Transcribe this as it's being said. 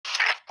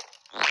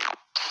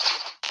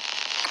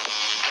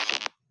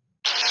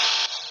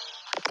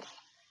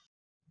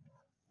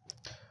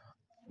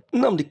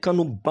Nnamdi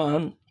Kanu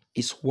banned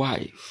his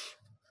wife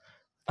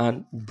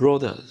and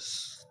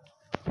brothers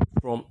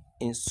from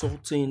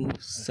insulting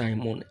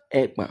Simon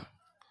Ekpa.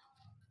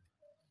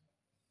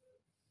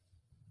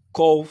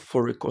 Call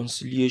for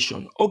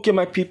reconciliation. Okay,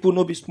 my people,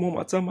 no be small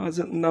matter.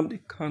 Nnamdi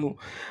Kanu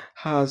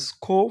has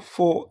called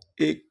for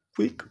a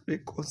quick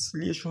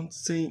reconciliation,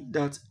 saying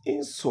that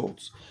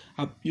insults,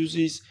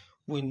 abuses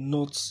will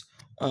not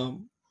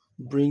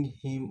bring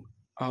him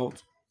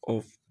out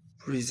of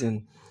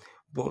prison,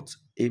 but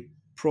a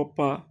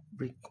proper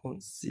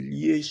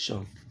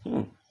reconciliation.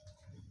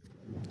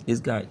 This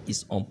guy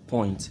is on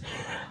point.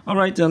 All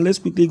right, then let's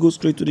quickly go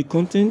straight to the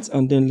content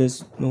and then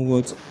let's know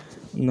what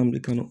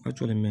Nnamdi Kanu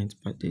actually meant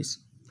by this.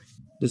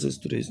 This is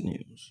today's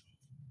news.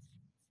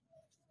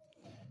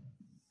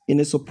 In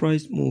a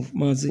surprise move,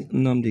 Mazi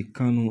Nnamdi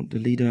Kanu, the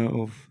leader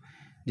of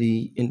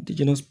the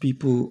indigenous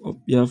people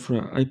of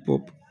Biafra,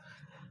 IPOP,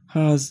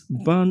 has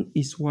banned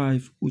his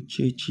wife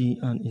Uchechi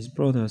and his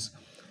brothers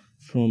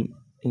from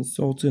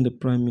insulting the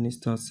Prime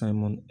Minister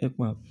Simon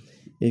Ekpa,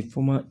 a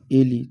former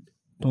elite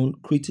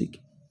turned critic.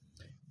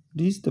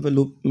 This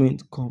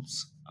development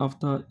comes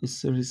after a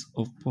series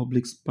of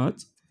public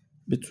spats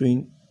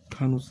between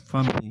Kanu's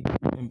family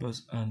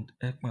members and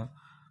Ekpa,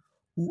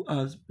 who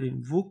has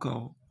been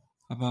vocal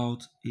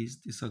about his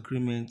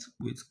disagreement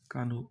with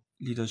Kanu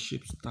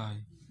leadership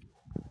style.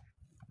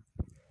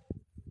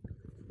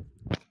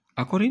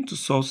 According to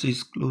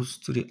sources close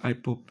to the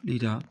IPOP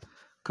leader,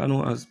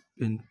 Kanu has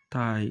been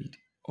tired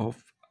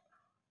of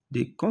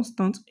the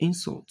constant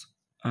insults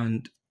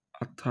and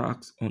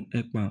attacks on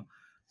Ekpa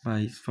by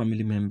his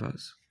family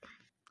members,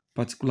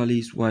 particularly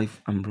his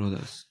wife and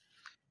brothers.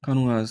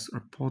 Kanu has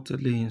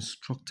reportedly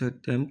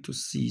instructed them to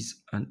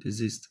cease and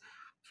desist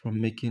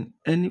from making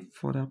any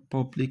further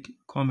public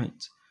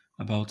comment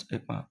about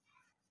Ekpa,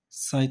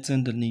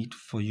 citing the need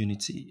for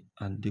unity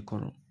and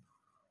decorum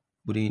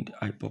within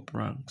the IPOP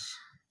ranks.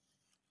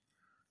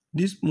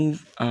 This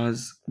move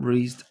has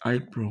raised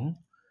eyebrow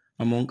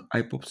among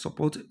IPOP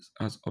supporters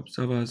as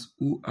observers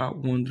who are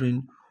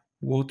wondering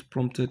what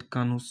prompted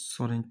Kanu's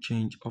sudden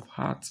change of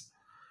heart.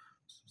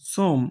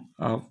 Some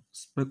have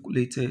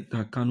speculated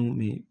that Kanu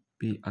may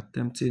be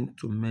attempting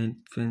to mend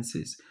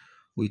fences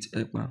with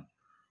Ekpa,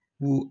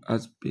 who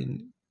has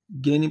been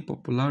gaining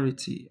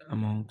popularity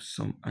among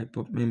some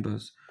IPOP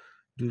members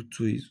due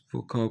to his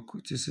vocal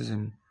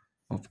criticism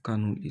of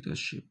Kanu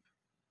leadership.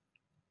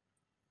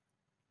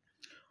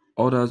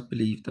 Others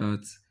believe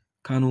that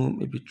Kanu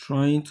may be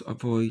trying to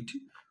avoid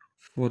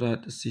further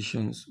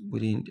decisions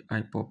within the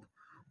IPOP,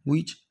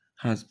 which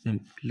has been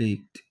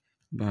plagued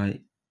by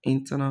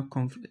internal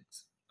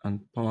conflicts and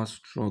power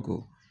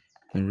struggle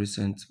in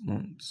recent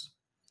months.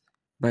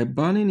 By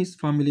banning his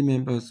family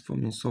members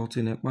from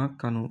insulting Ekpa,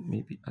 Kanu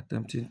may be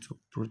attempting to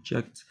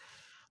project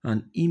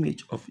an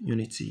image of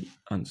unity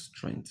and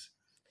strength,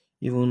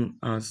 even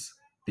as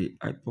the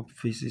IPOP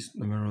faces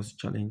numerous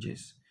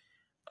challenges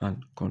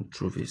and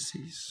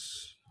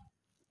controversies.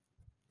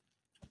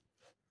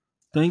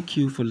 Thank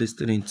you for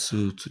listening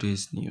to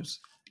today's news.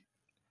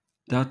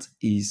 That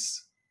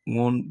is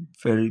one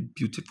very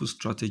beautiful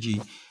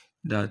strategy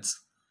that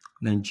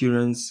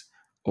Nigerians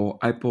or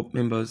IPOP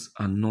members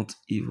are not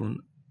even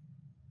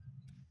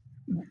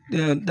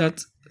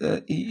that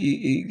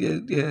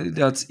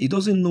that he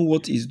doesn't know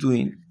what he's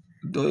doing.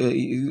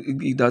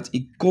 That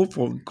he called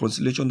for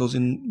conciliation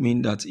doesn't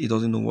mean that he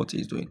doesn't know what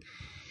he's doing.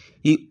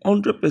 He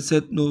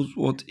 100% knows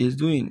what he's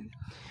doing.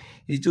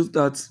 It's just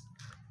that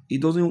he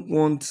doesn't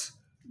want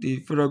the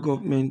federal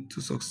government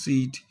to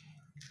succeed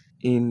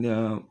in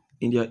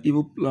their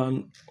evil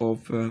plan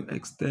of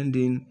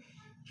extending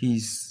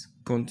his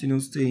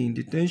continuous stay in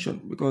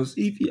detention. Because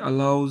if he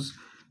allows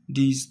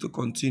this to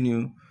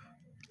continue,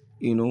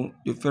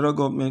 the federal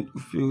government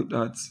will feel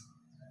that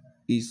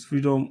his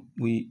freedom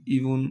will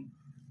even,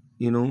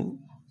 you know,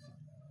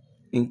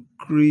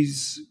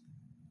 increase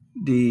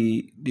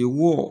the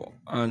war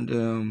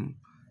and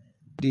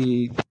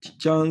the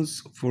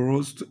chance for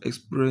us to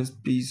experience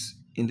peace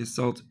in the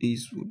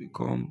southeast will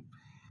become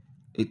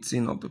a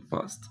thing of the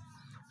past.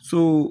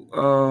 So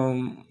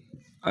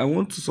I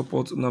want to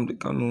support Nnamdi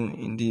Kanu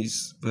in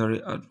this very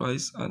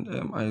advice,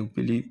 and I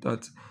believe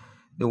that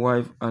the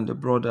wife and the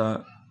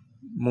brother,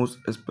 most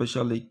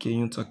especially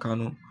Kenyuta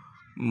Kanu,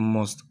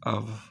 must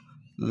have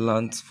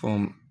learned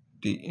from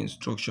the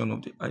instruction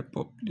of the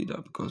IPOP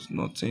leader because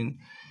nothing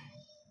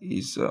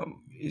is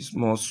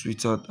more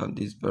sweeter than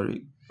this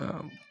very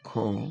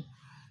call.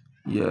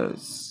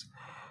 Yes.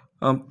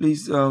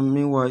 Please,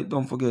 meanwhile,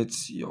 don't forget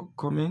your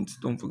comments.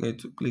 Don't forget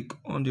to click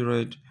on the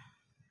red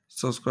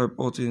subscribe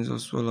buttons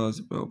as well as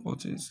the bell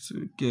buttons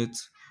to get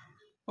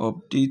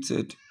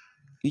updated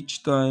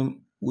each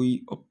time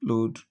we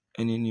upload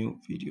any new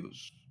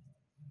videos.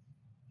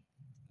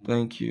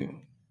 Thank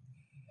you.